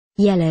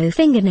Yellow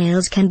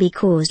fingernails can be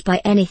caused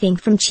by anything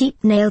from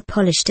cheap nail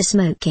polish to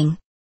smoking.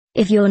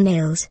 If your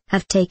nails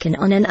have taken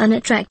on an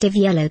unattractive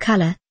yellow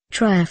color,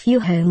 try a few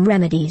home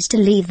remedies to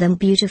leave them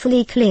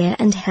beautifully clear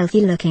and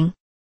healthy looking.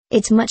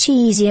 It's much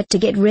easier to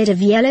get rid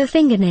of yellow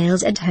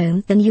fingernails at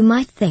home than you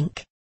might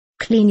think.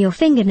 Clean your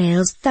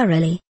fingernails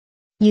thoroughly.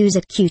 Use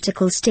a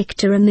cuticle stick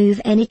to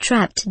remove any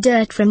trapped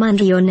dirt from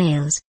under your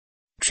nails.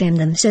 Trim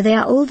them so they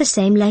are all the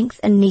same length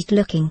and neat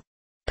looking.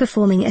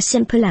 Performing a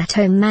simple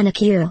at-home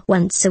manicure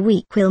once a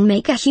week will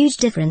make a huge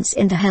difference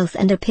in the health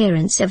and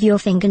appearance of your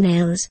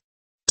fingernails.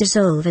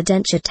 Dissolve a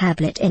denture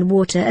tablet in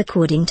water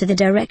according to the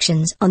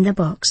directions on the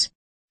box.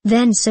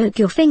 Then soak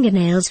your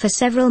fingernails for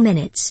several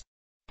minutes.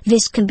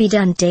 This can be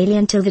done daily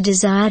until the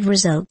desired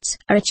results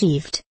are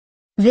achieved.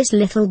 This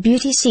little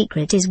beauty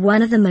secret is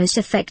one of the most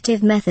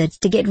effective methods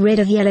to get rid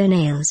of yellow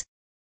nails.